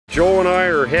Joe and I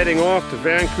are heading off to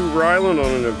Vancouver Island on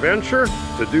an adventure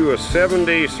to do a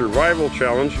 7-day survival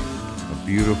challenge. A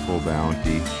beautiful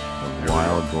bounty of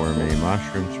wild gourmet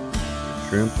mushrooms,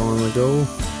 shrimp on the go.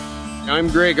 I'm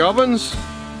Greg Ovens,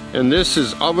 and this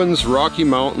is Ovens Rocky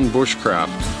Mountain Bushcraft.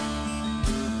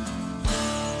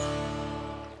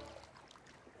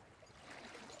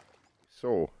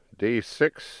 So, day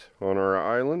 6 on our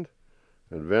island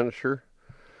adventure.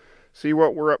 See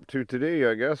what we're up to today,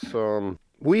 I guess.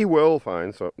 We will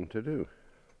find something to do.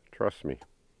 Trust me.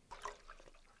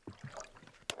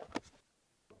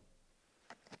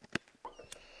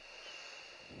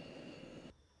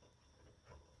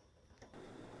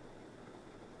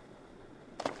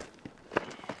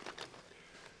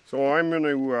 So I'm going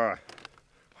to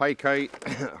hike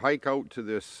out to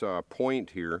this point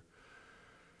here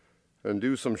and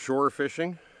do some shore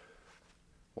fishing.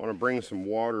 I want to bring some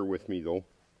water with me though.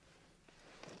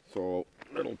 So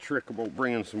a little trick about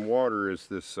bringing some water is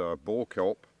this bull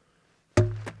kelp.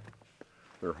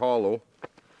 They're hollow.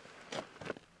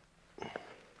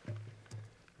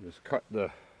 Just cut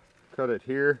it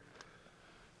here.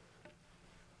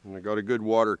 And I got a good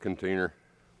water container.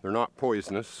 They're not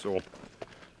poisonous, so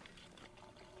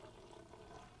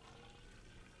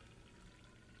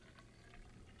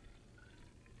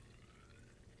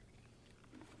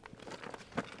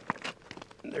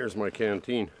there's my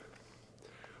canteen.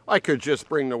 I could just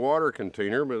bring the water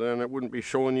container, but then it wouldn't be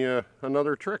showing you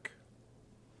another trick.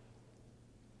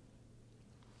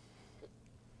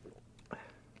 Let's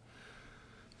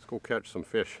go catch some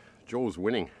fish. Joe's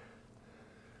winning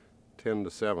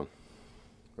 10-7.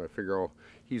 I figure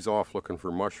he's off looking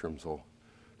for mushrooms. I'll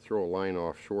throw a line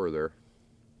offshore there,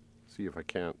 see if I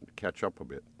can't catch up a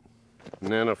bit. And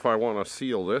then if I want to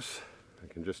seal this,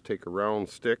 I can just take a round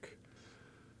stick,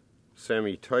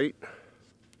 semi-tight.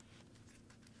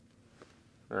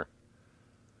 There.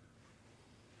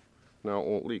 Now it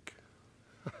won't leak.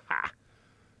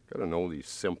 Gotta know these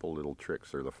simple little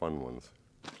tricks are the fun ones.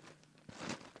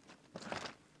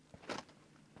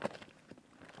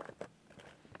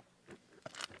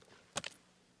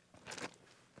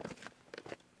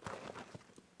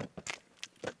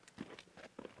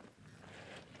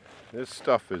 This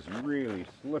stuff is really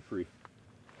slippery.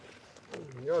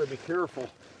 You gotta be careful.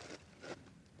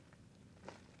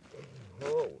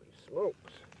 Holy smokes.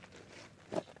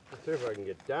 Let's see if I can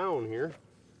get down here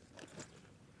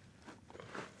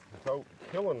without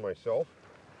killing myself.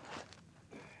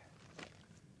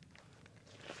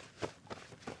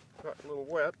 Got a little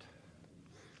wet.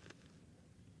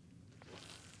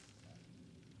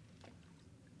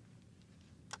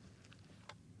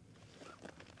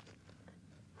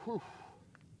 Whew.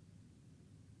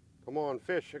 Come on,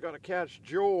 fish. I gotta catch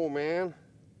Joe, man.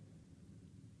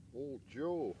 Old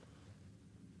Joe.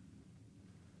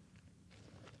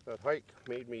 That hike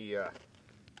made me a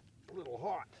little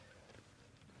hot.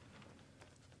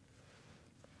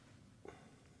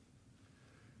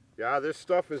 Yeah, this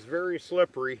stuff is very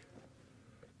slippery.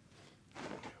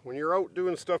 When you're out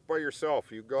doing stuff by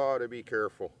yourself, you gotta be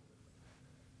careful.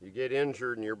 You get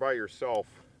injured and you're by yourself.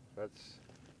 That's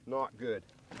not good.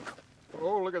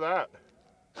 Oh, look at that.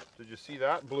 Did you see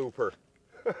that blooper?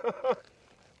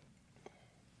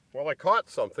 Well, I caught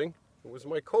something. It was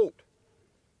my coat.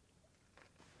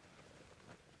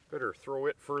 Better throw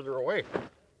it further away.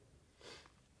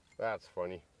 That's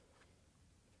funny.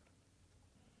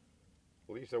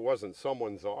 At least it wasn't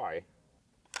someone's eye.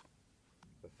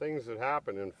 The things that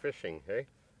happen in fishing, hey?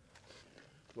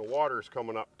 The water's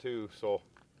coming up too, so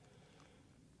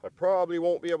I probably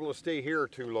won't be able to stay here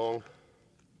too long.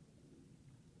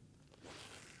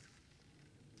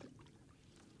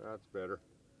 That's better.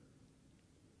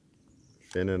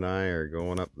 Finn and I are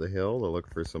going up the hill to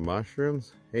look for some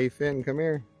mushrooms. Hey Finn, come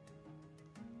here.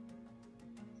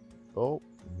 Oh,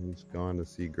 he's gone to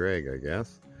see Greg, I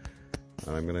guess.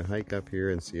 I'm going to hike up here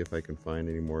and see if I can find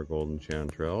any more golden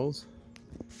chanterelles.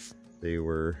 They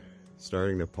were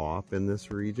starting to pop in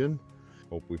this region.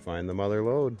 Hope we find the mother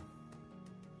lode.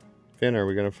 Finn, are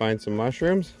we going to find some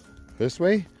mushrooms? This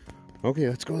way? Okay,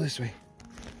 let's go this way.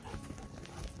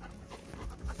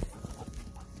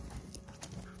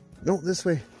 No, this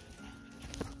way.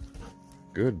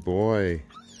 Good boy.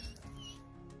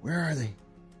 Where are they?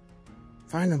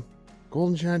 Find them.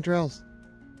 Golden chanterelles.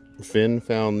 Finn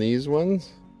found these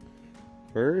ones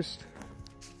first.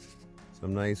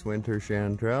 Some nice winter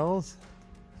chanterelles.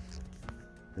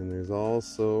 And there's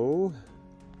also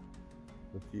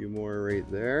a few more right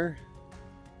there.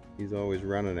 He's always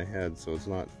running ahead, so it's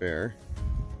not fair.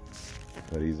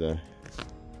 But he's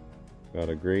got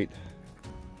a great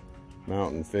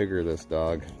mountain figure, this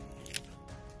dog.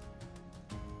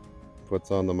 puts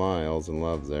on the miles and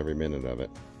loves every minute of it.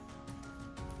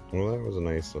 Well, that was a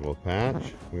nice little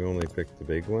patch. We only picked the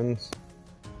big ones.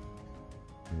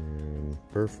 And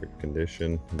perfect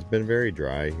condition. It's been very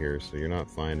dry here, so you're not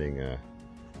finding a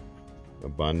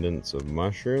abundance of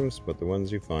mushrooms, but the ones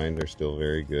you find are still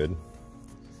very good.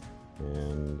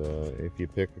 And if you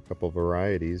pick a couple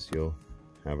varieties, you'll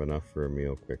have enough for a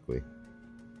meal quickly.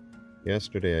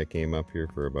 Yesterday I came up here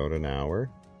for about an hour.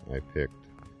 I picked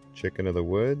chicken of the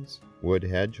woods, wood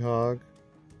hedgehog,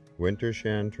 winter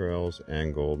chanterelles,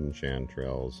 and golden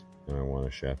chanterelles. And I want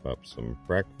to chef up some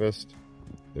breakfast.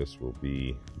 This will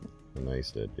be a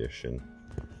nice addition.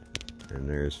 And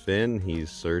there's Finn. He's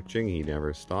searching. He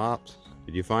never stops.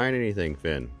 Did you find anything,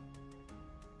 Finn?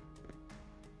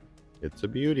 It's a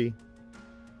beauty.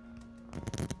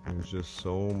 There's just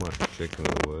so much chicken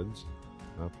in the woods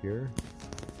up here.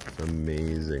 It's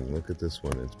amazing. Look at this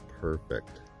one. It's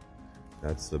perfect.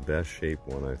 That's the best shaped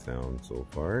one I found so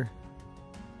far.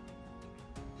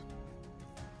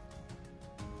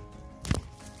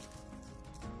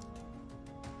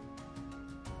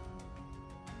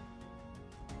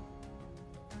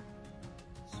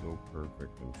 So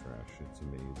perfect and fresh. It's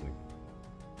amazing.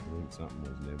 I think something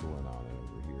was nibbling on it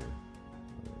over here.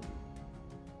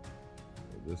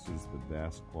 This is the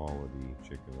best quality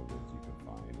chicken of the woods you can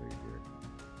find right here.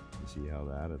 You see how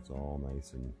it's all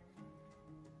nice and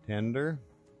tender.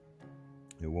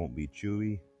 It won't be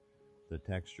chewy. The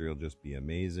texture will just be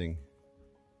amazing.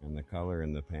 And the color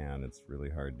in the pan, it's really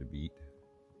hard to beat.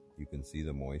 You can see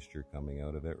the moisture coming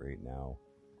out of it right now.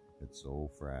 It's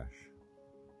so fresh.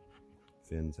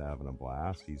 Finn's having a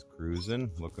blast. He's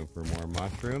cruising, looking for more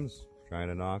mushrooms, trying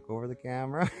to knock over the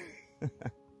camera.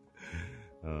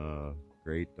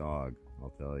 Great dog,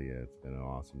 I'll tell you. It's been an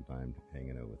awesome time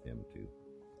hanging out with him too.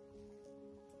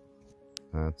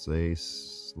 That's a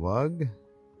slug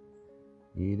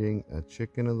eating a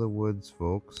chicken of the woods,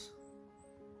 folks.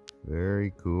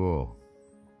 Very cool.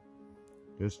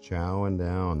 Just chowing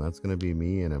down. That's going to be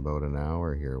me in about an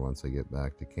hour here once I get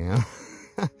back to camp.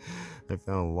 I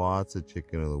found lots of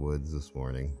chicken of the woods this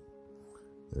morning.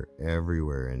 They're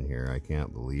everywhere in here. I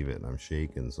can't believe it. And I'm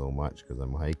shaking so much because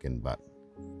I'm hiking, but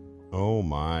oh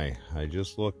my, I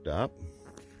just looked up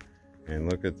and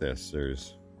look at this.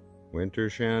 There's winter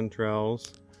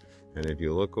chanterelles, and if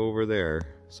you look over there,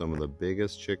 some of the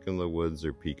biggest chicken of the woods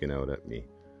are peeking out at me.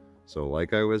 So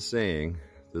like I was saying,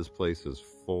 this place is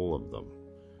full of them.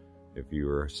 If you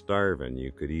were starving,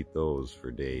 you could eat those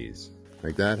for days.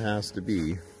 Like that has to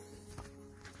be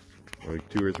like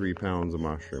 2 or 3 pounds of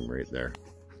mushroom right there.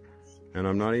 And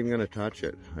I'm not even gonna touch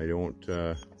it. I don't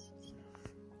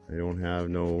have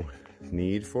no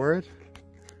need for it.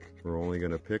 We're only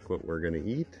gonna pick what we're gonna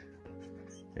eat.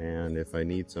 And if I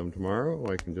need some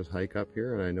tomorrow, I can just hike up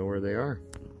here and I know where they are.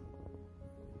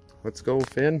 Let's go,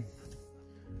 Finn.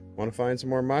 Want to find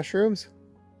some more mushrooms?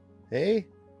 Hey,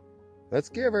 let's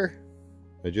give her.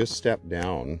 I just stepped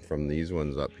down from these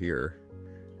ones up here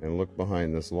and looked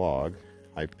behind this log.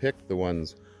 I picked the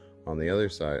ones on the other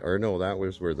side, or no, that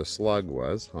was where the slug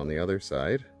was, on the other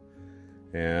side.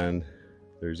 And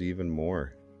there's even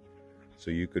more. So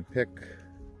you could pick,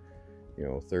 you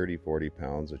know, 30, 40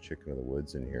 pounds of chicken of the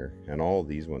woods in here. And all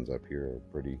these ones up here are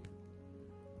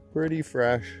pretty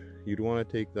fresh. You'd want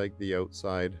to take like the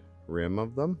outside rim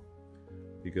of them,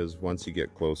 because once you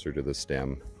get closer to the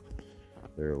stem,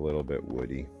 they're a little bit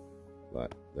woody,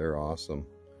 but they're awesome.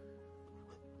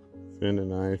 Finn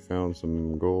and I found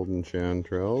some golden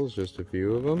chanterelles, just a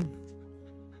few of them.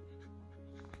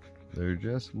 They're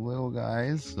just little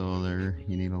guys, so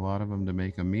you need a lot of them to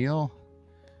make a meal,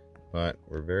 but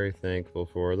we're very thankful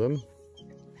for them.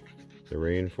 The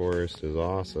rainforest is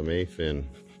awesome, eh, Finn?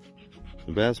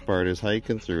 The best part is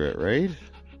hiking through it, right?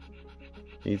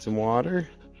 Need some water?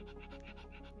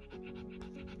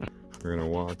 We're gonna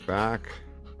walk back.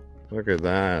 Look at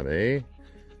that, eh?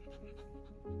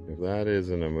 If that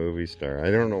isn't a movie star,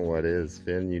 I don't know what is.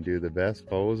 Finn, you do the best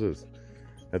poses.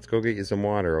 Let's go get you some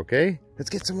water, okay? Let's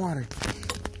get some water.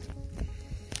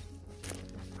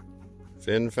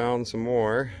 Finn found some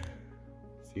more.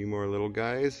 A few more little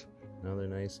guys. Another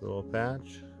nice little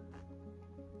patch.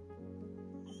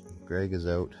 Greg is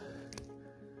out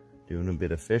doing a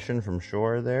bit of fishing from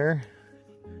shore there.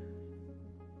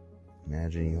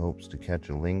 Imagine he hopes to catch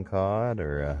a lingcod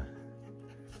or a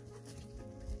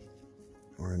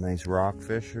nice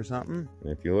rockfish or something.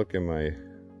 And if you look in my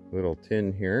little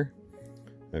tin here,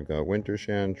 I've got winter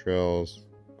chanterelles,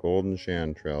 golden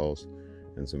chanterelles,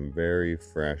 and some very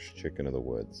fresh chicken of the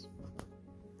woods.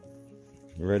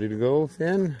 Ready to go,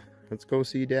 Finn? Let's go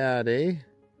see Dad, eh?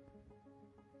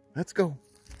 Let's go.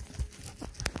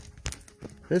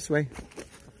 This way.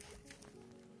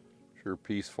 Sure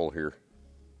peaceful here.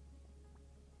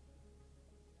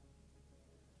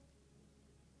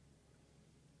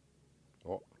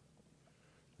 Oh,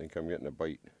 I think I'm getting a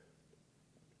bite.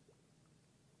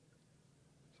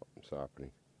 Something's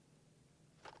happening.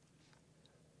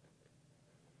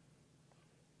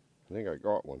 I think I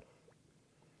got one.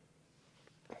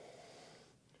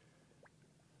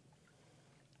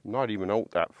 I'm not even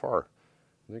out that far.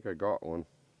 I think I got one.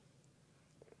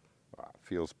 Ah,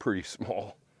 feels pretty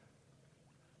small.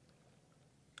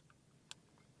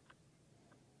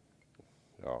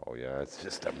 Oh yeah, it's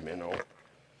just a minnow.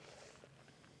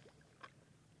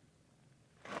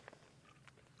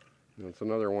 It's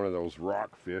another one of those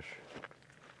rock fish.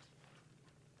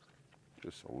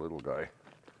 Just a little guy.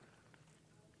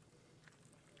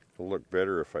 It'll look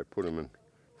better if I put him in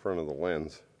front of the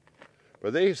lens.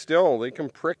 But they can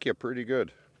prick you pretty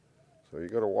good. So you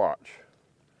gotta watch.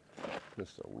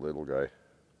 Just a little guy.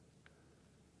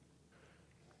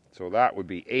 So that would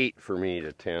be 8 for me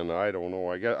to 10. I don't know.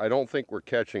 I don't think we're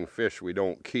catching fish we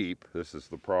don't keep. This is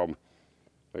the problem.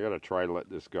 I gotta try to let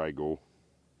this guy go.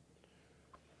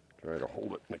 Try to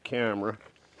hold it in the camera.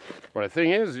 But the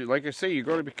thing is, like I say, you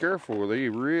gotta be careful. They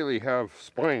really have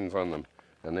spines on them.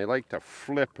 And they like to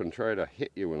flip and try to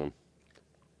hit you with them.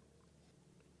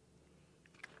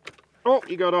 Oh,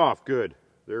 he got off. Good.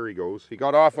 There he goes. He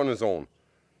got off on his own.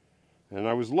 And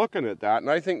I was looking at that, and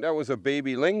I think that was a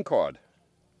baby lingcod.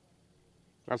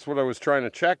 That's what I was trying to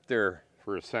check there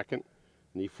for a second.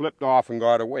 And he flipped off and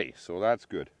got away, so that's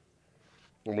good.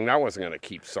 I mean, I wasn't going to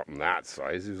keep something that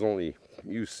size. It was only,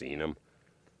 you've seen him.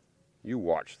 You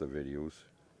watch the videos.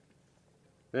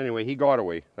 Anyway, he got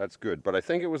away. That's good. But I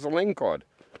think it was a lingcod.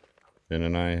 Ben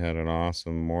and I had an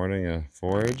awesome morning of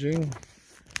foraging.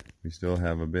 We still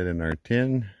have a bit in our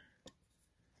tin.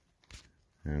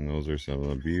 And those are some of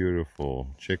the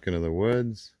beautiful chicken of the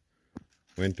woods,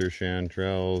 winter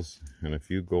chanterelles, and a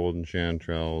few golden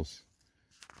chanterelles.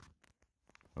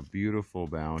 A beautiful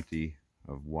bounty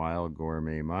of wild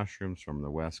gourmet mushrooms from the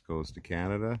west coast of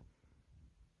Canada.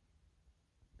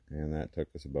 And that took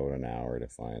us about an hour to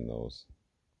find those.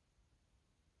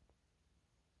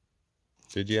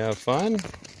 Did you have fun?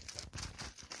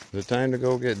 Is it time to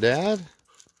go get Dad?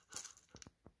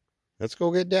 Let's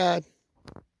go get Dad.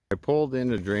 I pulled in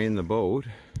to drain the boat,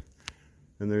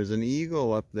 and there's an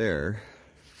eagle up there.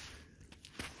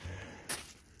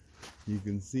 You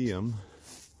can see him.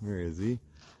 Where is he?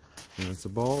 And it's a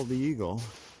bald eagle.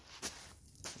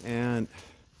 And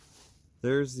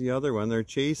there's the other one. They're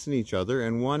chasing each other,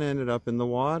 and one ended up in the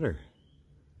water.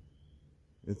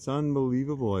 It's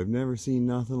unbelievable. I've never seen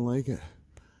nothing like it.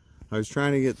 I was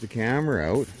trying to get the camera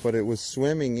out, but it was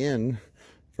swimming in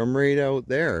from right out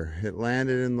there. It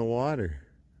landed in the water.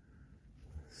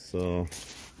 So,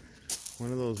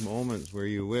 one of those moments where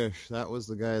you wish that was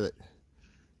the guy that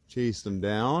chased him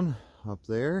down up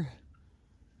there.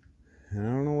 And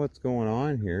I don't know what's going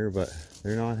on here, but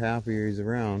they're not happy he's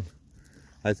around.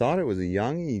 I thought it was a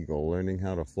young eagle learning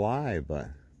how to fly, but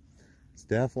it's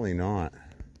definitely not.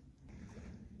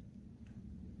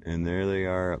 And there they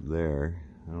are up there.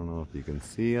 I don't know if you can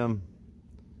see them.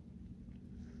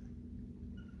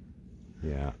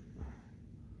 Yeah.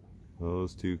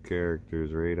 Those two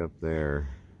characters right up there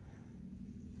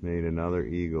made another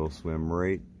eagle swim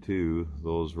right to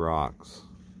those rocks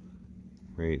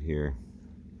right here.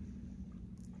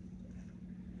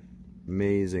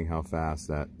 Amazing how fast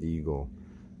that eagle,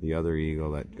 the other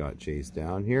eagle that got chased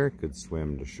down here, could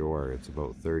swim to shore. It's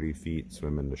about 30 feet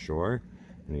swimming to shore,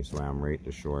 and he swam right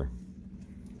to shore.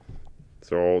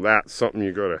 So that's something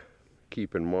you gotta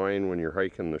keep in mind when you're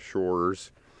hiking the shores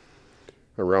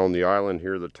around the island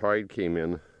here. The tide came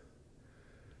in.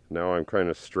 Now I'm kind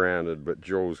of stranded, but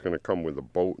Joe's going to come with a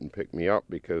boat and pick me up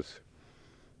because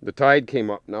the tide came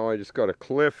up. Now I just got a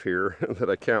cliff here that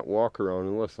I can't walk around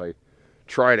unless I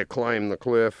try to climb the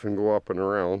cliff and go up and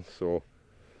around. So,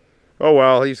 oh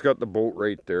well, he's got the boat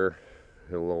right there.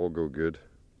 It'll all go good.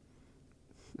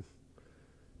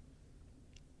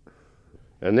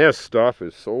 And this stuff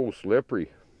is so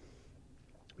slippery.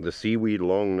 The seaweed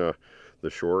along the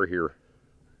shore here,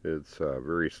 it's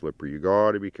very slippery. You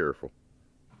gotta be careful.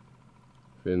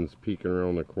 Finn's peeking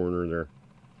around the corner there.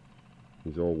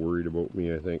 He's all worried about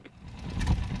me, I think.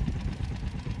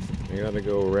 I gotta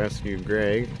go rescue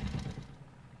Greg.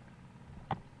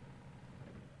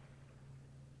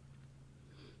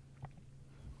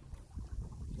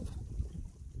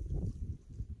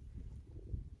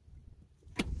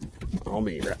 I'll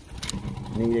be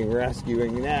needing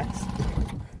rescuing next.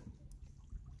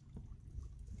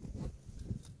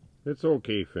 It's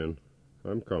okay, Finn.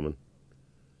 I'm coming.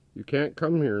 You can't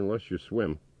come here unless you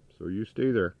swim, so you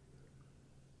stay there.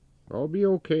 I'll be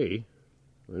okay.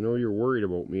 I know you're worried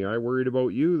about me. I worried about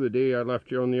you the day I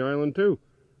left you on the island too.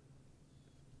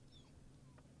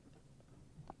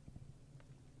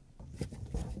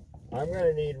 I'm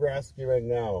gonna need rescuing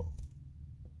now.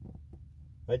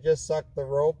 I just sucked the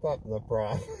rope up in the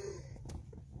prop.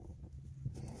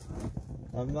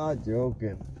 I'm not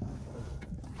joking.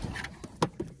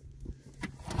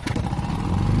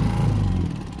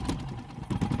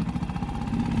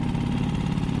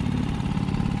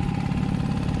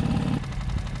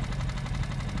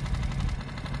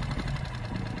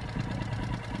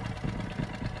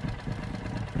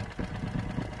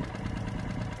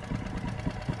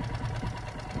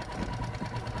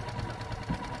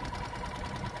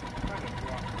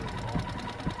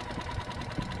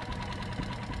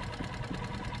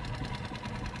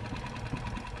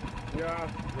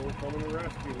 Yeah, they'll come and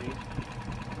rescue me.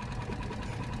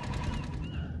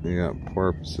 We got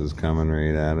porpoises coming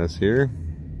right at us here.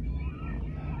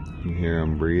 You can hear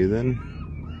them breathing.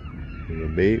 There's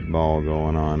a bait ball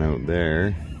going on out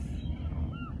there.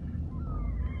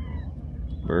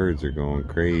 Birds are going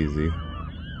crazy.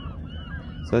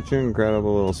 Such an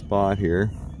incredible little spot here.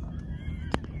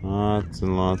 Lots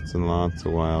and lots and lots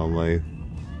of wildlife.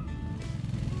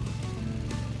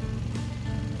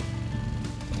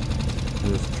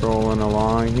 Just trolling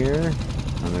along here,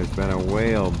 and there's been a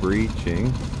whale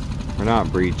breaching, or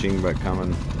not breaching, but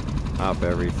coming up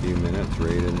every few minutes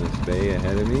right in this bay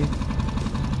ahead of me.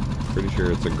 Pretty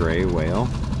sure it's a gray whale.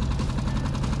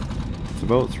 It's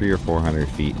about 300 or 400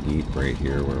 feet deep right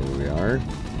here where we are.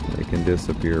 They can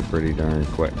disappear pretty darn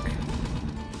quick.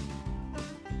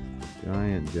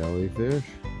 Giant jellyfish.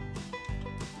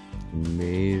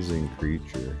 Amazing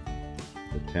creature.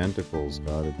 The tentacles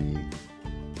gotta be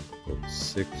about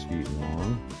 6 feet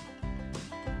long.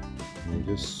 And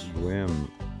they just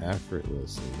swim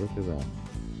effortlessly. Look at that.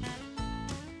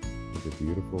 It's a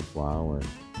beautiful flower.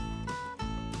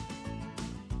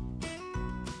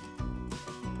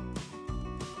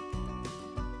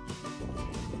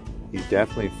 He's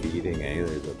definitely feeding, eh?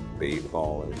 There's a bait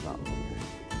ball or something.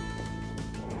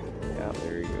 Yeah,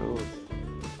 there he goes.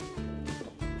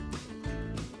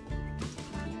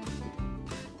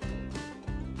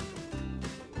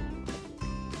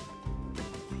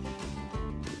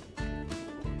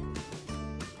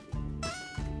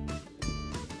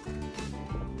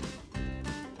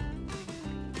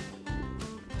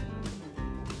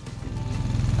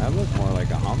 That looks more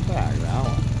like a humpback, that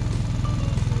one.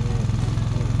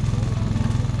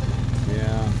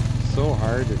 Yeah, so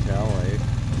hard to tell, eh?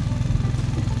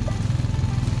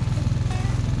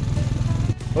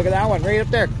 Look at that one, right up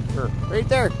there. Right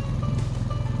there.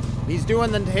 He's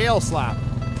doing the tail slap.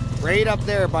 Right up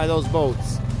there by those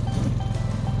boats.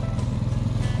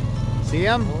 See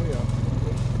him? Oh yeah.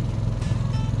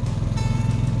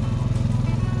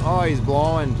 Oh, he's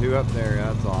blowing too up there.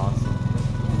 That's awesome.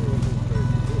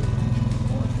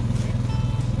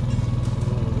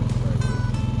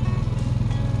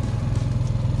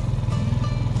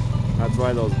 That's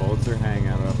why those boats are hanging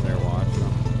out up there watching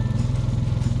them.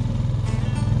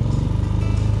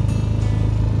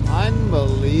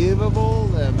 Unbelievable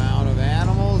the amount of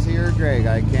animals here, Greg.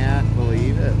 I can't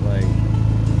believe it. Like,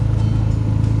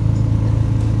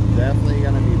 definitely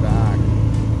gonna be back.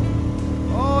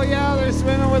 Oh yeah, they're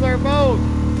swimming with our boat.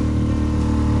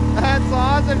 That's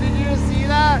awesome. Did you just see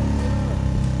that?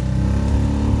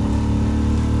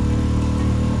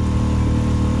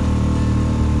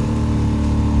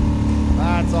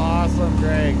 That's awesome,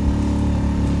 Greg.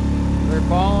 They're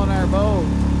following our boat.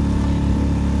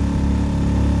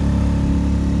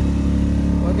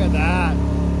 Look at that.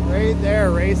 Right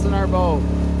there, racing our boat.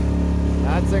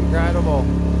 That's incredible.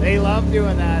 They love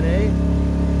doing that, eh?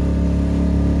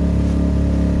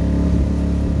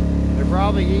 They're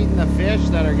probably eating the fish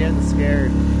that are getting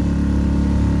scared.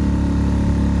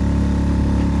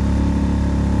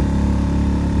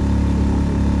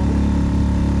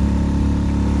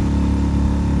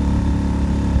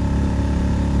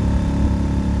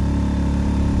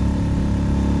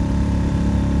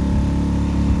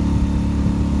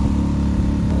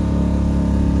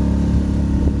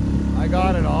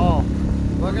 Got it all.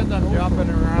 Look at them jumping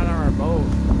around on our boat.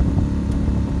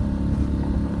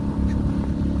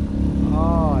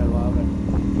 Oh, I love it.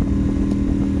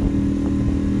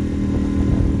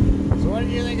 So what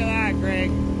did you think of that,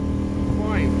 Greg?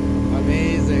 Fine.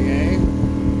 Amazing, eh?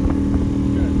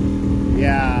 Good.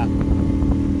 Yeah.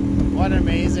 What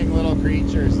amazing little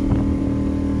creatures. Well,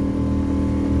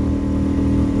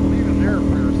 even they're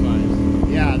fair size.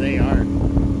 Yeah, they are.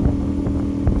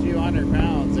 200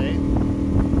 pounds, eh?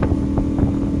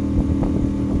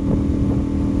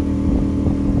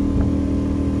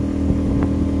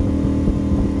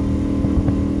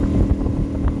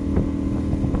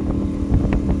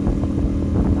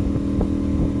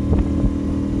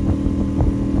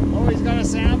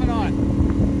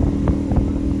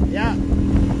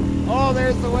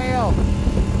 there's the whale.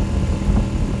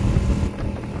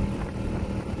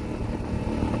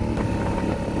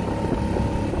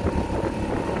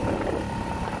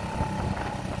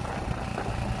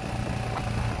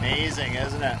 Amazing,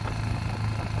 isn't it?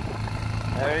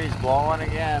 There he's blowing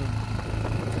again.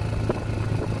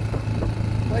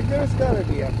 Like, there's gotta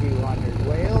be a few hundred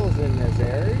whales in this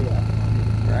area,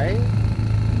 right?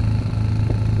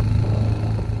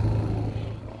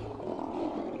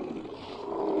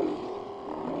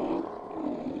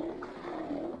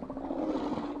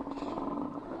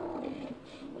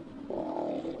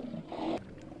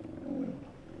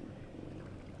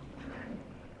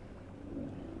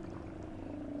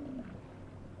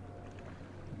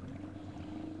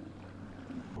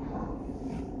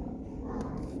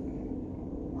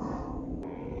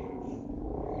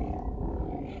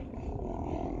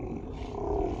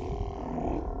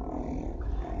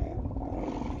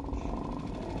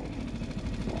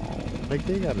 Like,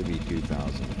 they gotta be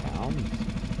 2,000 pounds.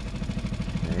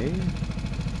 Hey?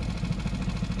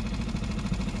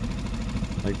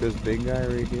 Like, this big guy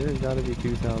right here has gotta be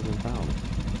 2,000 pounds.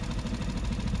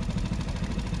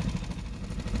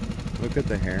 Look at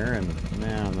the heron.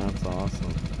 Man, that's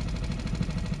awesome.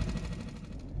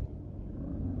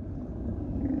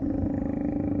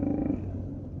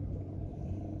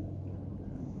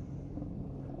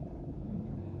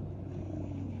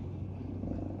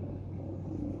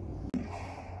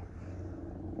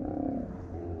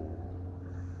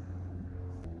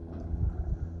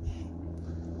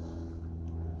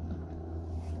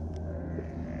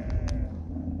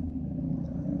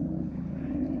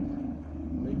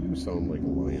 Sound like a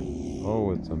lion.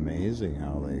 Oh, it's amazing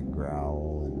how they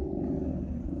growl.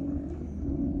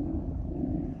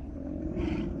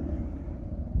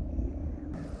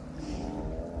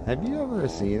 Have you ever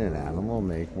seen an animal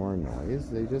make more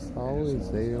noise? They just always,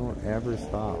 they don't ever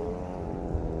stop.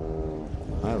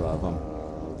 I love them.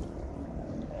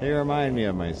 They remind me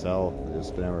of myself,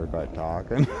 just never quit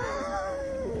talking. I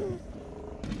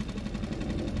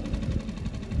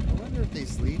wonder if they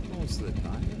sleep most of the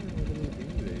time.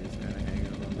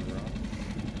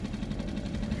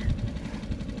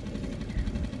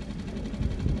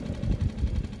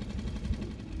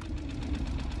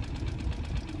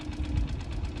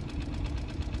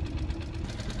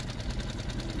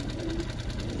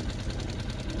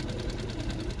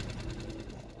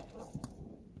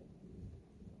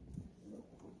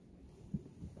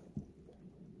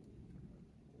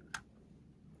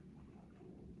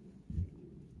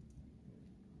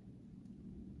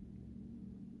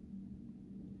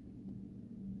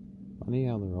 Funny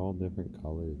how they're all different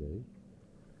colors, eh?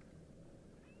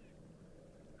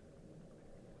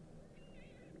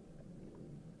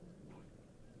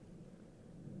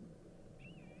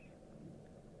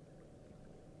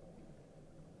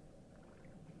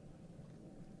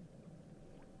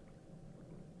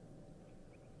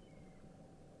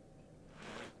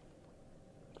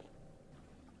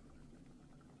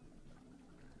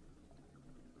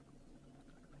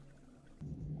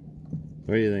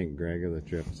 What do you think, Greg, of the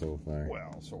trip so far?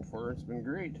 Well, so far it's been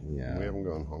great. Yeah. We haven't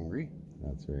gone hungry.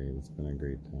 That's right. It's been a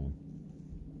great time.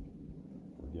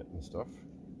 We're getting stuff.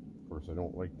 Of course, I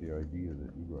don't like the idea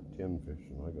that you got 10 fish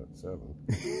and I got 7.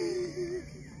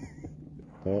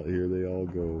 Oh, here they all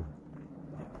go.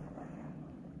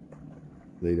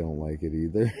 They don't like it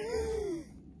either.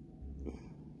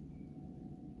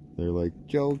 They're like,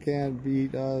 Joe can't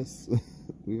beat us.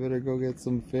 We better go get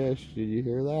some fish. Did you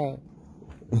hear that?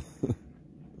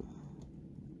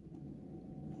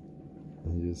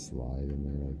 They just slide in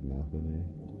there like nothing, eh?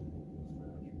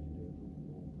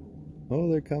 Oh,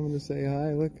 they're coming to say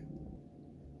hi, look.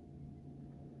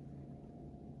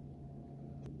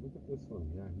 Look at this one.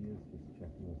 Yeah, he is just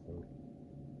checking us out.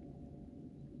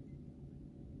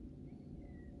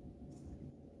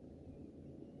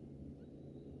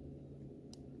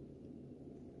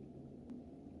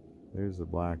 There's the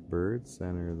black bird,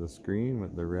 center of the screen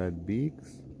with the red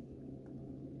beaks.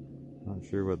 Not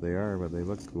sure what they are, but they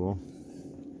look cool.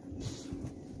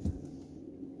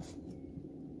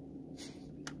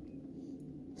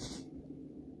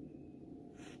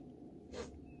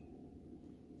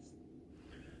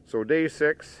 So day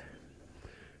 6,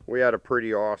 we had a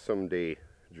pretty awesome day,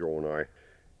 Joe and I.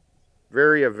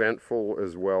 Very eventful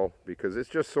as well, because it's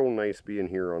just so nice being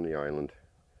here on the island.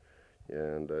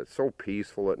 And it's so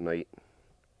peaceful at night.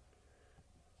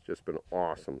 It's just been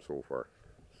awesome so far.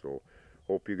 So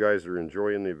hope you guys are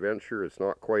enjoying the adventure. It's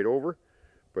not quite over,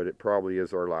 but it probably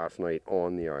is our last night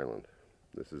on the island.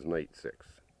 This is night 6.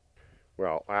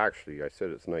 Well, actually, I said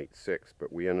it's night 6,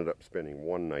 but we ended up spending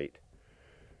one night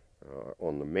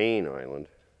on the main island,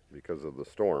 because of the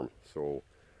storm. So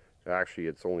actually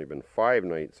it's only been 5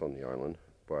 nights on the island,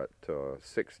 but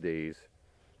 6 days,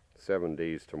 7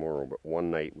 days tomorrow, but 1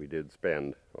 night we did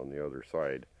spend on the other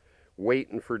side,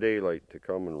 waiting for daylight to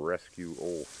come and rescue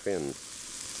old Finn.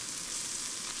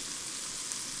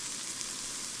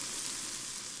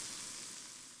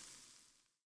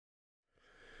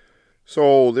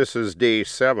 So this is day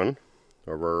 7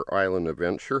 of our island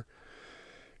adventure.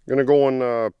 I'm gonna go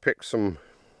and pick some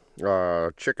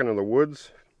chicken in the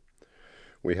woods.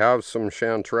 We have some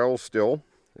chanterelles still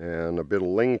and a bit of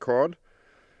lingcod.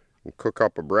 We'll cook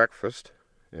up a breakfast,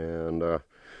 and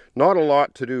not a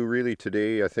lot to do really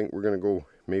today. I think we're gonna go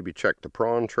maybe check the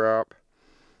prawn trap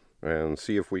and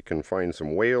see if we can find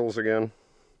some whales again.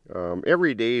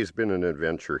 Every day has been an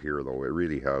adventure here though, it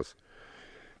really has.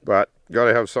 But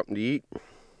gotta have something to eat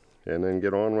and then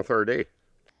get on with our day.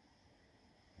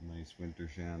 Nice winter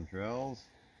chanterelles.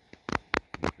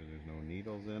 Make sure there's no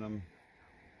needles in them.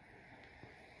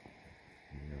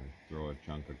 I'm gonna throw a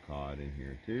chunk of cod in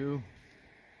here too.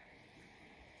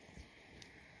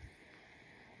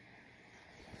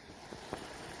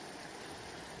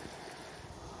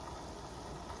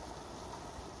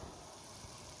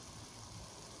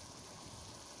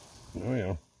 Oh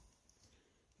yeah.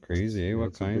 Crazy, eh?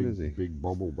 What kind is he? Big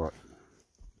bubble butt.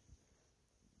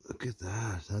 Look at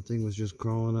that. That thing was just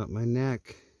crawling up my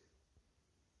neck.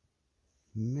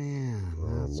 Man,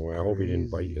 that's boy, I hope he didn't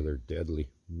bite you. They're deadly.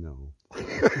 No. Yeah,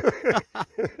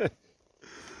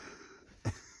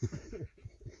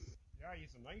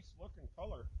 he's a nice looking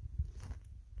color.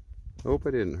 Hope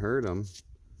I didn't hurt him.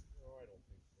 No, I don't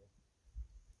think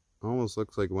so. Almost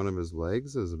looks like one of his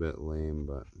legs is a bit lame,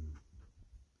 but...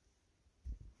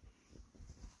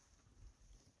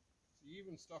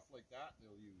 Even stuff like that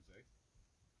they'll use, eh?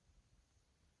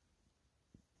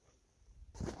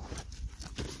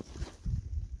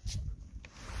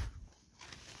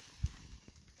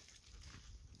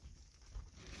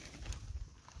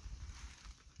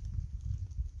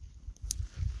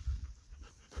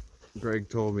 Greg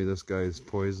told me this guy's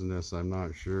poisonous. I'm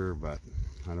not sure, but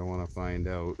I don't want to find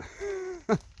out.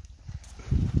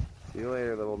 See you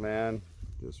later, little man.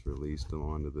 Just released him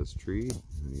onto this tree,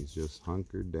 and he's just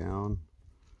hunkered down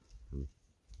and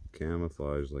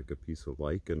camouflaged like a piece of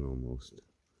lichen almost.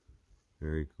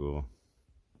 Very cool.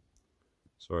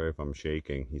 Sorry if I'm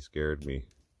shaking, he scared me.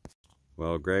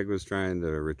 Well, Greg was trying to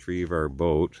retrieve our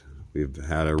boat. We've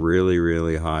had a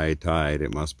really high tide.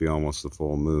 It must be almost the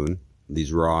full moon.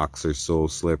 These rocks are so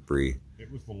slippery. It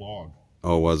was the log.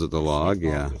 Oh, was it the log?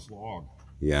 Yeah. This log.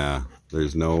 Yeah,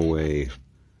 there's no way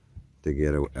to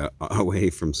get away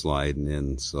from sliding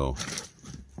in, so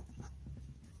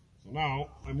now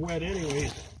I'm wet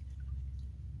anyways.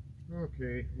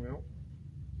 Okay, well,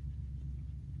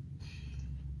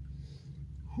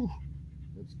 whew,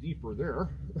 it's deeper there.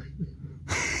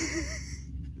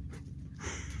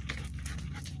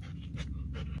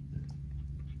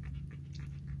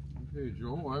 Okay,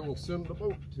 Joe, I will send the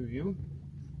boat to you.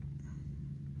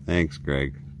 Thanks,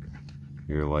 Greg.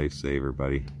 You're a lifesaver,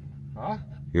 buddy. Huh?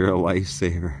 You're a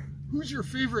lifesaver. Who's your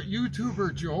favorite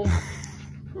YouTuber, Joe?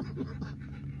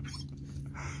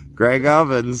 Greg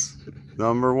Ovens,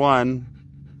 #1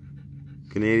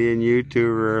 Canadian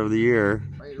YouTuber of the year.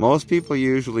 Most people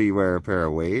usually wear a pair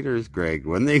of waders, Greg,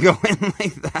 when they go in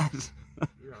like that.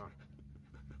 Yeah.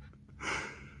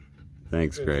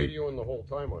 Thanks, Greg. You've been videoing the whole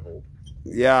time, I hope.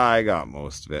 Yeah, I got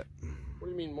most of it. What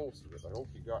do you mean most of it? I hope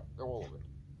you got all of it.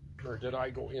 Or did I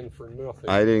go in for nothing?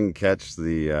 I didn't catch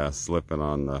the slipping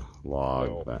on the log.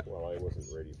 No, but... well, I wasn't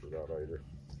ready for that either.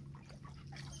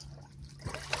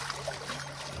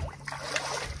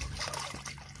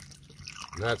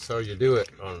 And that's how you do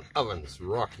it on Ovens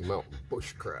Rocky Mountain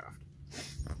Bushcraft.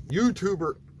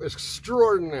 YouTuber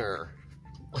extraordinaire.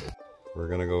 We're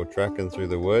gonna go trekking through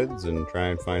the woods and try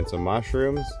and find some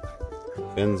mushrooms.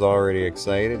 Finn's already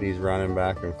excited. He's running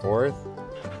back and forth.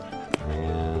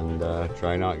 And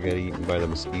try not to get eaten by the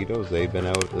mosquitoes. They've been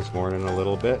out this morning a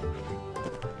little bit.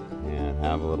 And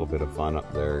have a little bit of fun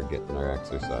up there getting their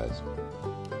exercise.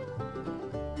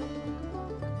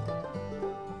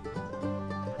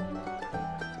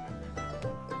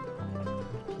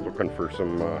 Looking for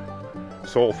some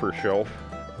sulfur shelf.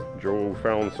 Joe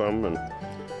found some, and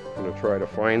I'm going to try to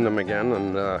find them again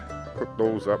and cook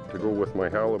those up to go with my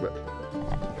halibut.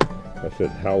 I said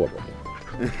halibut.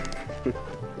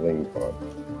 Lingcod.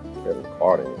 Getting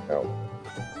caught in halibut.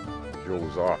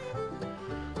 Joe's off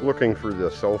looking for the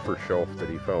sulfur shelf that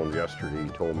he found yesterday. He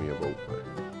told me about.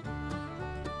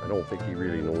 I don't think he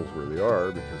really knows where they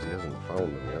are because he hasn't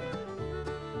found them yet.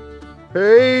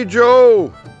 Hey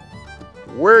Joe!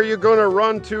 Where are you gonna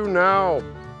run to now?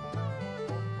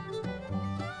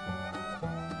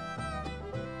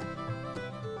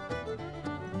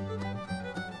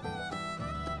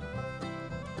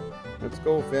 Let's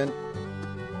go, Finn.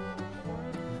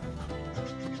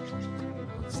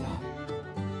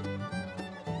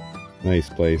 Nice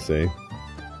place, eh?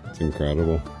 It's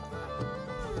incredible.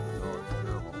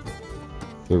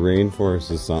 The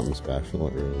rainforest is something special,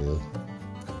 it really is.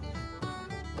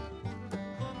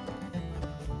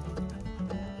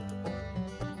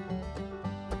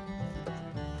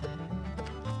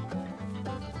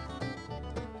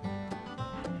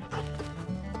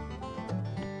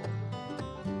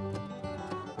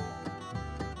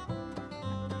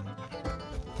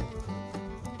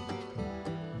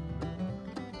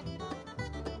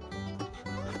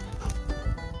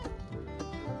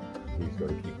 He's got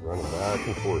to keep running back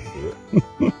and forth to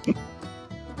it.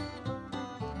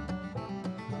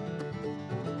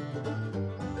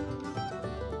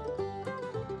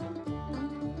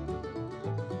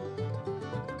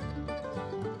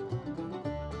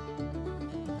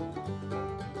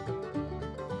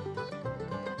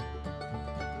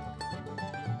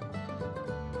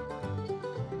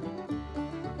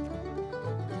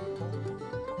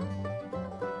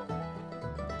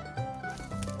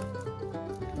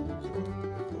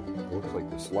 Looks like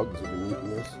the slugs have been eating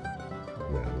this.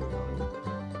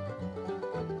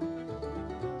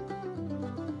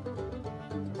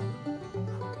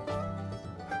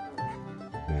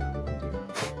 Man, those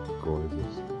are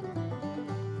gorgeous.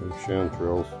 Those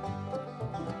chanterelles.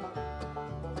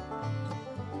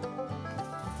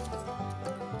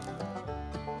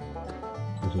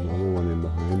 There's another one in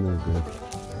behind there, good.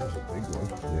 There's a big one.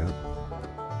 Yeah.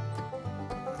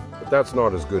 But that's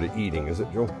not as good at eating, is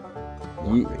it, Joe?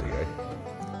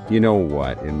 You know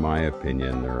what? In my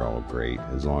opinion, they're all great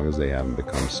as long as they haven't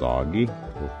become soggy,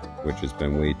 which has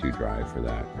been way too dry for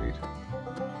that, right?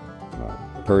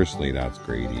 Well, personally, that's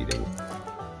great eating.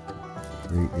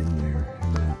 Right in there,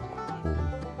 in that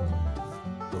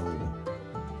hole.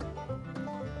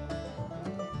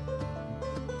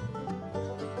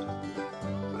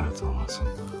 That's awesome.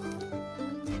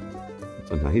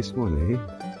 It's a nice one, eh?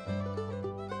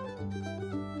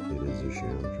 It is a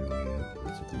chanterelle, yeah.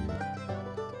 It's a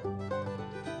beauty.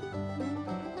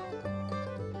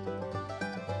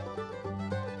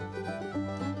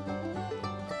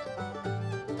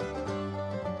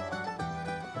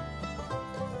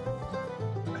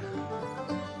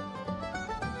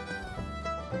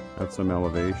 That's some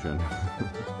elevation.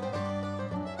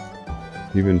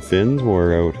 Even Finn's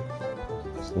wore out.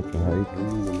 Such a hike.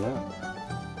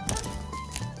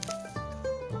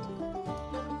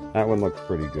 That one looks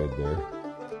pretty good there.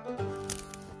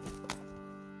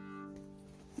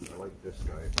 I like this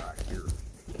guy back here.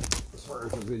 As far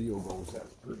as the video goes,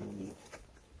 that's pretty neat.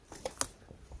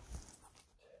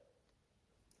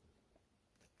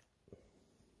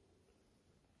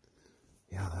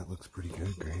 Yeah, that looks pretty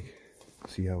good, Greg.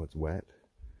 See how it's wet?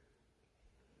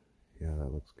 Yeah,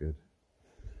 that looks good.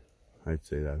 I'd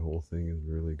say that whole thing is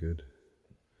really good.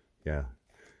 Yeah.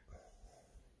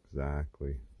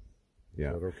 Exactly.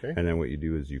 Yeah. Is that okay? And then what you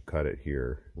do is you cut it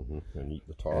here. And eat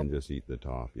the top. And just eat the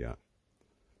top, yeah.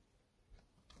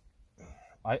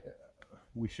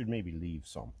 We should maybe leave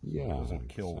some. Yeah. It doesn't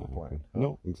kill the plant. Huh?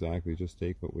 No, exactly. Just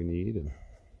take what we need and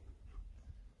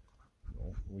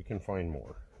Well, we can find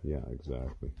more. yeah,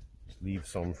 exactly. Just leave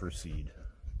some for seed.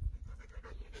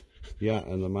 Yeah,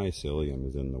 and the mycelium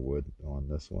is in the wood on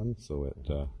this one, so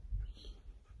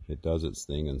it does its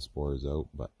thing and spores out,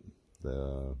 but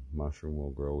the mushroom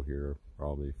will grow here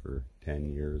probably for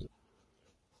 10 years.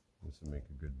 This would make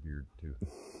a good beard too.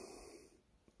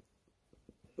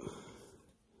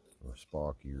 Or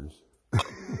Spock ears.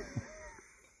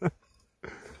 I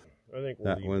think we'll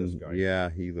That leave one, this guy. yeah,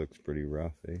 he looks pretty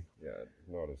rough, eh? Yeah,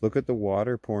 not as Look at the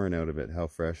water pouring out of it, how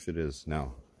fresh it is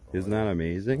now. Isn't that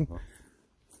amazing?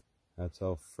 That's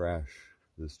how fresh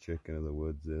this chicken of the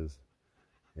woods is.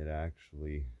 It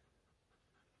actually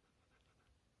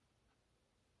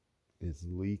is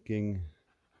leaking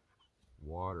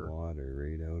water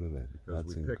right out of it. because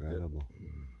That's we picked incredible.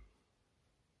 it.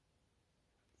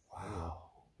 Wow.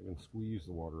 I can squeeze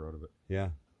the water out of it. Yeah.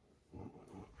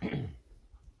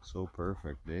 So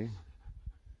perfect, eh?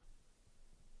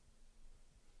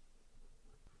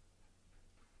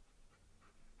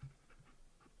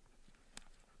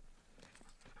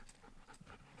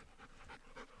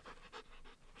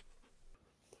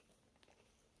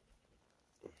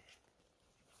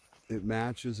 It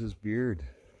matches his beard.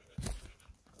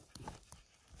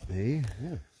 Eh?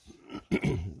 Yeah.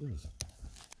 It is.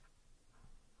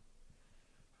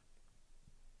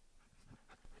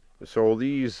 So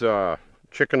these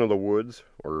chicken of the woods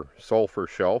or sulfur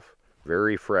shelf,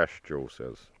 very fresh, Joe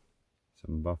says.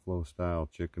 Some buffalo style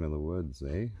chicken of the woods,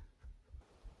 eh?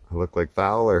 I look like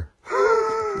Fowler.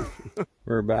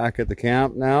 We're back at the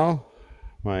camp now.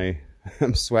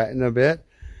 I'm sweating a bit.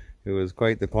 It was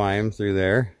quite the climb through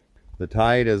there. The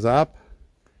tide is up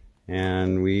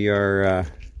and we are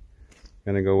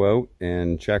gonna go out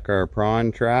and check our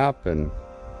prawn trap and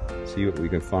see what we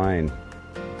can find.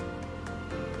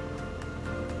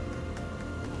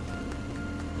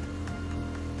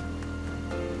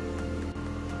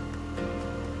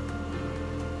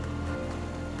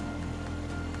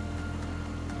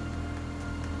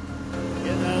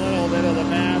 Getting a little bit of the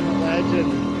man ledge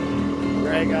and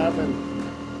drag up and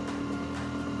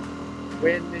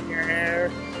wind in your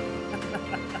hair.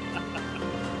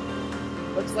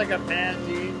 Looks like a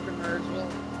Pantene commercial.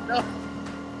 No.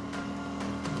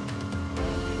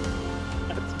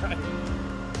 That's right.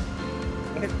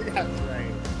 That's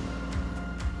right.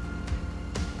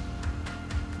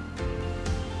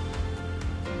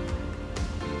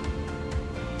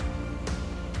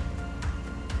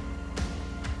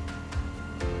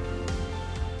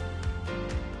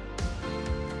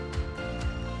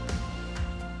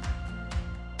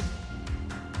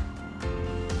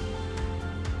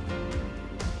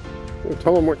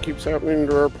 Tell them what keeps happening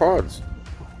to our pods.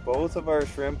 Both of our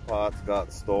shrimp pots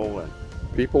got stolen.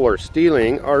 People are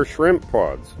stealing our shrimp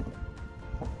pods.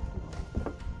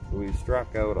 We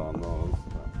struck out on those.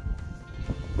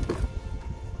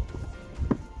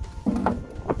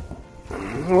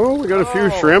 Well, we got a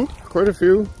few shrimp, quite a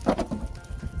few.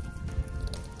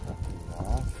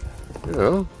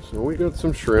 Yeah, so we got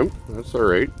some shrimp. That's all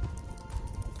right.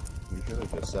 We should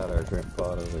have just set our shrimp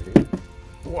pot over here.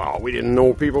 Wow, we didn't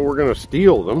know people were going to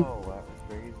steal them. Oh, that was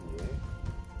crazy,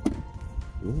 eh?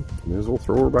 Well, may as well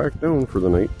throw her back down for the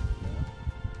night.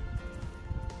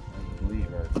 I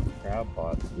believe our crab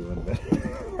pot's doing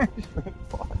better. Shrimp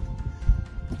pot.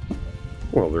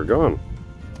 Well, they're gone.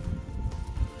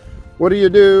 What do you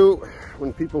do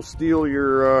when people steal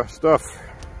your stuff?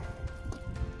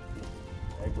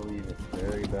 I believe it's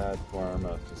very bad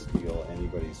karma to steal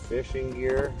anybody's fishing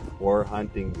gear or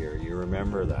hunting gear. You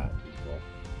remember that.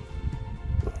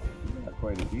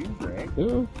 Quite a few, Greg.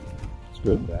 Yeah, it's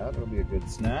good. That'll be a good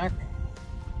snack.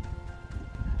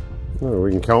 Well, we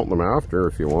can count them after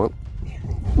if you want.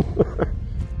 Well,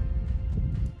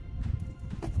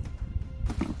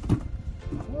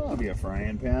 that'll be a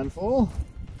frying pan full.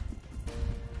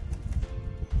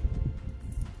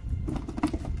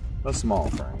 A small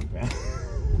frying pan.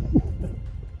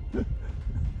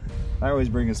 I always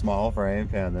bring a small frying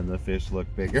pan, then the fish look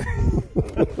bigger.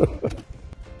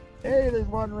 Hey, there's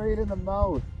one right in the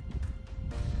mouth.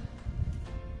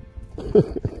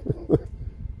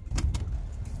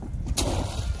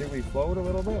 Can we float a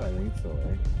little bit? I think so,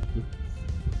 eh?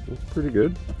 That's pretty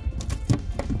good.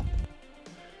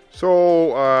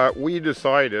 So we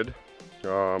decided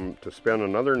to spend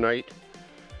another night.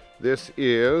 This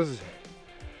is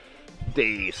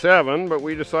day 7, but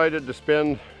we decided to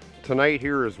spend tonight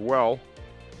here as well.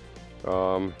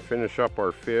 Finish up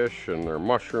our fish and our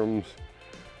mushrooms.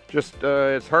 Just,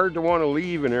 it's hard to want to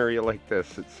leave an area like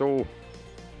this. It's so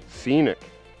scenic.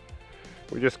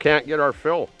 We just can't get our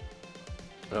fill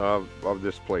of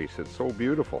this place. It's so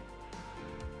beautiful.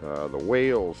 The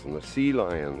whales and the sea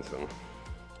lions, and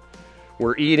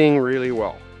we're eating really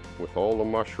well with all the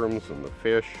mushrooms and the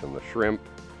fish and the shrimp.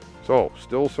 So,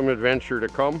 still some adventure to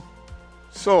come.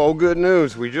 So, good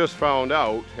news. We just found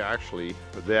out, actually,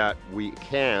 that we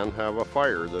can have a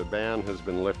fire. The ban has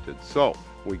been lifted. So,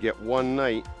 we get one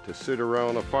night to sit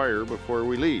around a fire before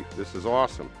we leave. This is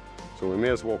awesome. So we may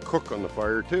as well cook on the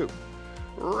fire too.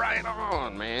 Right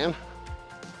on, man.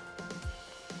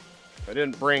 I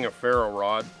didn't bring a ferro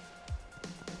rod,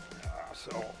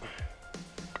 so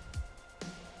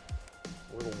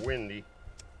a little windy.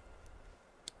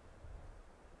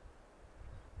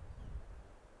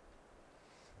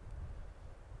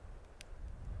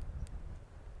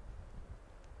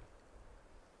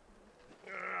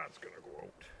 It's gonna go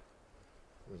out,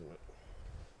 isn't it?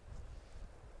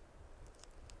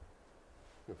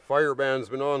 The fire ban's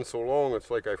been on so long,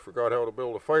 it's like I forgot how to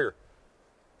build a fire.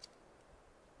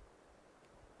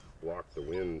 Block the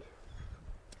wind.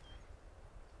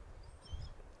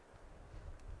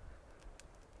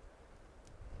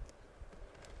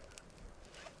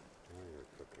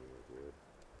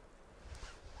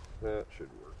 That should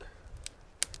work.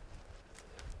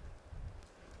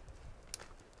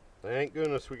 Thank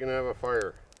goodness we can have a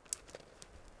fire.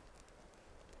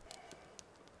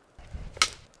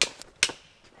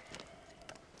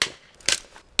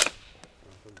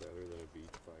 Nothing better than a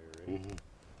beach fire, eh? Mm-hmm.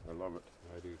 I love it.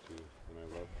 I do too. And I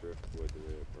love driftwood the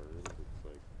way it burns. It's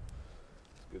like,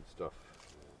 It's good stuff.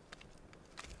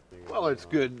 Well, it's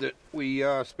good that we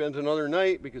spent another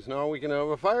night because now we can have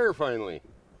a fire finally.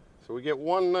 So we get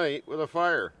one night with a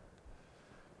fire.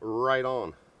 Right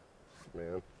on,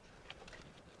 man.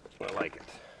 I like it.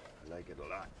 I like it a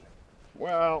lot.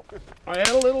 Well, I had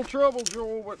a little trouble,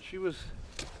 Joe, but she was...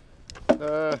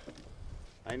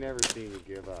 I never seen you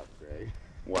give up, Greg.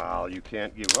 Well, you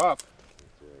can't give up,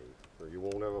 That's right. or you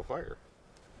won't have a fire.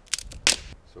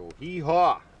 So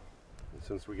hee-haw. And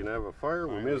since we can have a fire,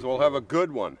 we may as well have a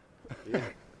good one. Yeah.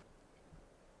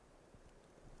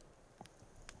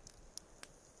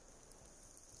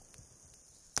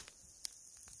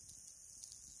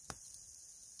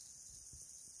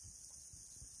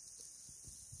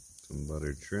 Some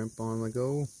buttered shrimp on the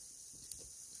go.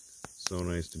 So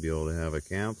nice to be able to have a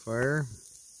campfire.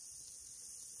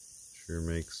 Sure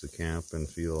makes the camping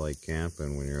feel like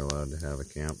camping when you're allowed to have a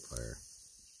campfire.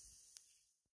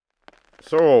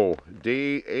 So,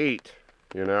 day 8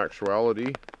 in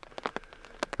actuality.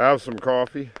 Have some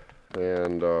coffee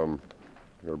and I'm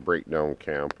gonna break down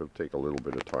camp. It'll take a little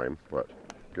bit of time, but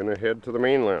gonna head to the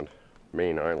mainland.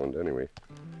 Main island anyway.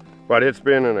 But it's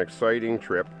been an exciting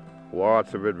trip.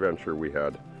 Lots of adventure we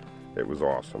had. It was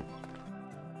awesome.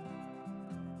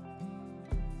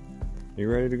 You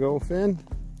ready to go, Finn?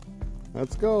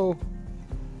 Let's go.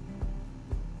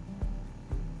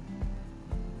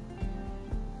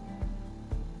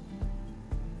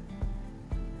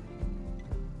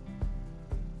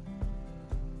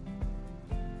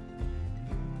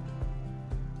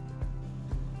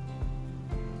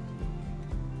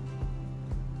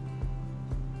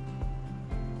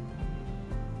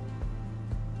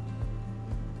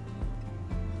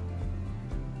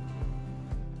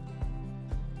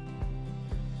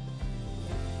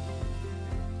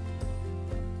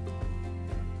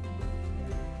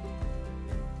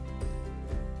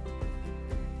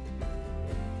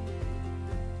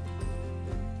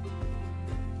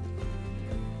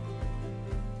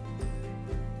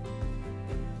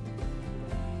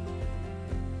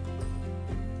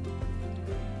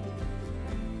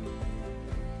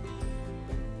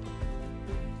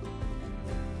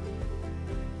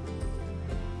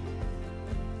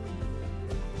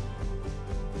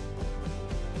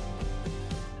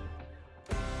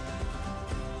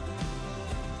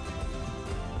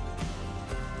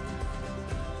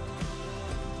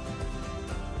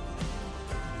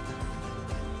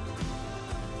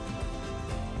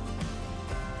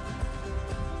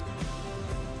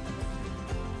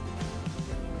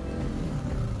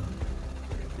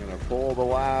 Pull the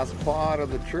last pot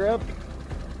of the trip.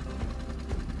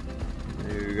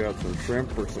 Maybe we got some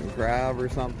shrimp or some crab or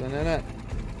something in it.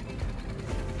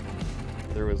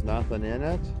 There was nothing in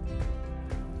it.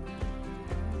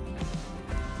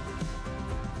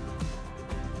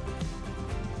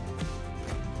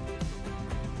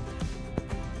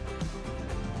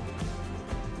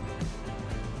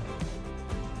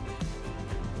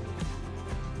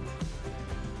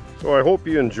 So I hope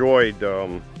you enjoyed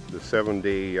the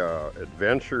 7-day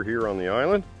adventure here on the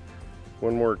island.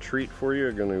 One more treat for you.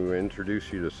 I'm going to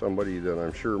introduce you to somebody that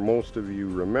I'm sure most of you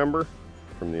remember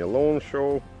from the Alone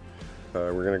show.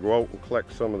 We're going to go out and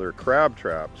collect some of their crab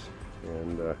traps,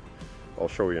 and I'll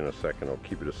show you in a second. I'll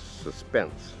keep it a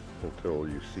suspense until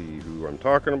you see who I'm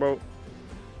talking about.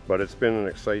 But it's been an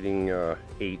exciting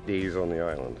 8 days on the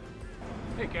island.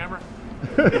 Hey, camera.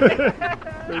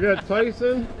 We got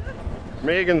Tyson,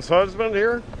 Megan's husband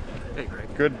here. Hey, Greg.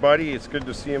 Good buddy. It's good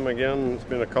to see him again. It's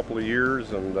been a couple of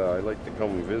years, and I like to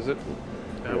come visit.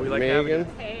 We like having Megan. you.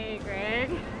 Hey,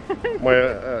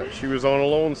 Greg. She was on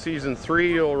Alone season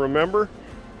 3, you'll remember,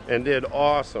 and did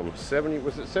awesome.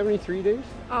 Was it 73 days?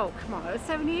 Oh, come on. It was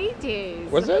 78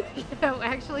 days. Was it? It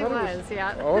actually was,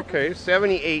 yeah. Okay,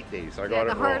 78 days. I got Yeah, it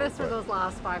the wrong. hardest were those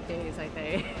last 5 days, I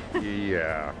think.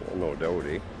 Yeah, well, no doubt,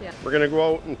 eh? Yeah. We're going to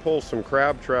go out and pull some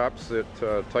crab traps that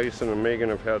Tyson and Megan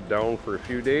have had down for a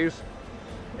few days.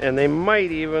 And they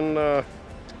might even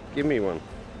give me one,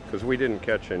 because we didn't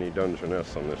catch any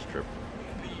Dungeness on this trip.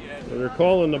 So they're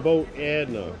calling the boat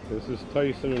Edna. This is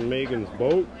Tyson and Megan's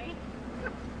boat.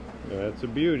 That's a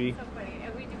beauty. So funny.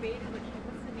 And we debated what's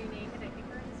the new name, and I think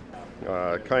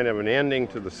we're just... Kind of an ending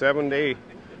to the 7-day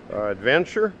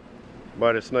adventure,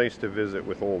 but it's nice to visit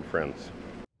with old friends.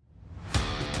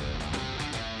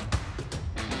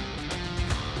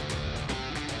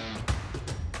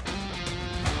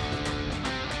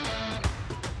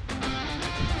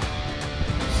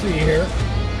 See here.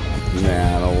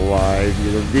 Man alive,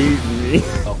 you'd have beaten me.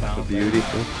 Southbound.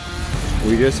 Beautiful.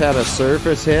 We just had a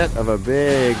surface hit of a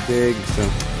big.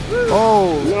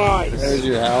 Oh, Nice! there's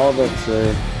your halibut,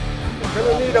 sir.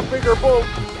 We're gonna need a bigger boat.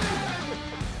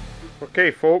 Okay,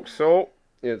 folks, so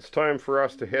it's time for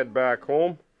us to head back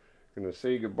home. I'm going to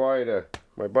say goodbye to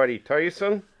my buddy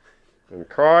Tyson and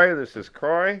Kai. This is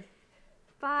Kai.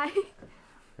 Bye.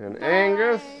 And Bye.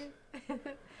 Angus.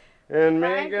 And Bye,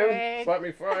 Megan. Greg. Slap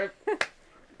me 5.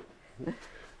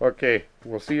 Okay,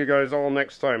 we'll see you guys all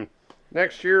next time.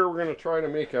 Next year, we're going to try to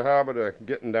make a habit of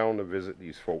getting down to visit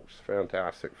these folks.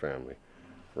 Fantastic family.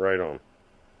 Right on.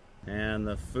 And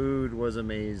the food was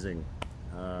amazing.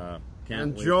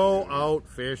 And Joe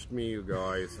outfished me, you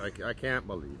guys. I can't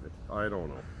believe it. I don't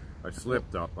know. I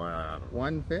slipped up. I don't know.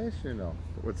 One fish or no?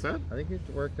 What's that? I think it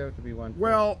worked out to be one fish.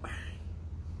 Well,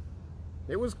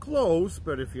 it was close,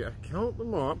 but if you count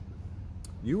them up,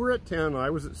 you were at 10, I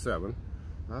was at 7.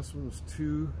 Last one was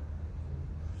 2.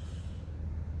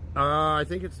 I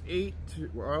think it's 8.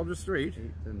 Well, I'll just do 8.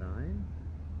 8 to 9?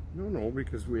 No,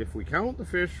 because if we count the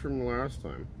fish from the last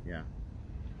time. Yeah.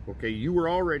 Okay, you were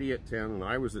already at 10 and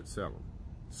I was at 7.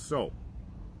 So,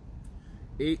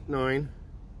 8, 9.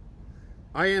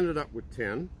 I ended up with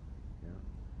 10. Yeah.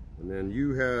 And then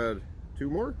you had 2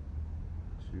 more?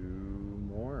 2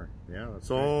 more. Yeah, that's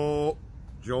So, right.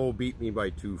 Joe beat me by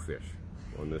 2 fish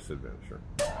on this adventure.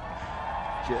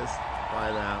 Just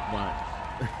by that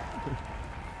much.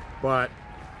 But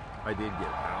I did get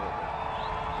out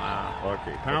of it.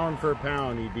 Okay, Pound for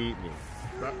pound, he beat me.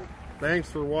 thanks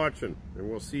for watching, and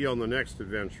we'll see you on the next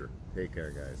adventure. Take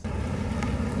care, guys.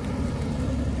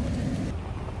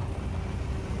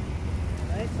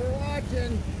 Thanks for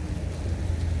watching.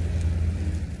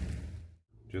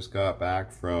 Just got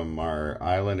back from our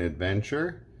island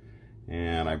adventure,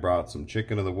 and I brought some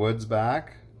chicken of the woods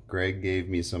back. Greg gave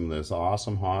me some of this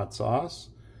awesome hot sauce,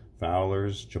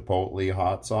 Fowler's Chipotle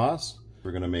hot sauce.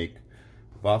 We're gonna make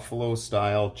buffalo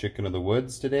style chicken of the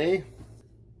woods today.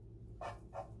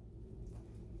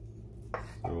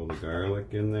 Throw the garlic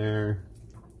in there.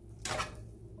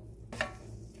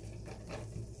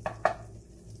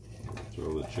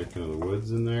 Throw the chicken of the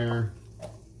woods in there.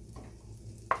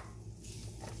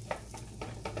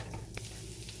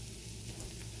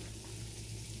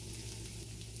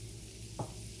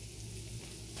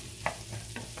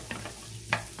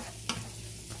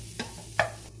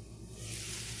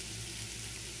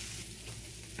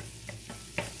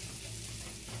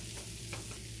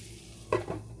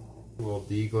 We'll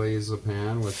deglaze the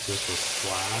pan with just a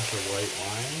splash of white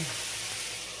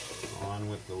wine. On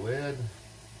with the lid.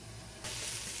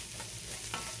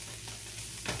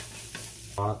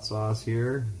 Hot sauce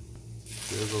here.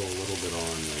 Drizzle a little bit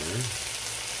on there.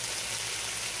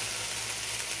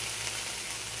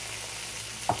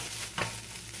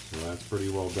 So that's pretty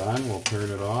well done. We'll turn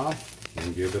it off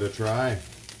and give it a try.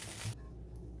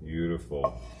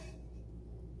 Beautiful.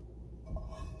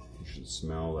 You should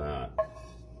smell that.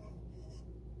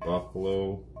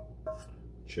 Buffalo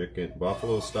chicken,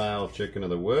 buffalo style chicken of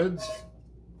the woods.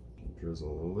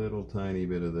 Drizzle a little tiny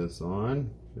bit of this on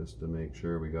just to make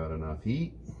sure we got enough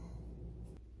heat.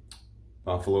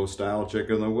 Buffalo style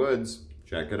chicken of the woods.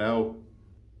 Check it out.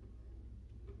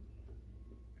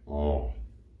 Oh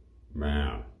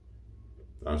man,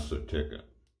 that's the ticket.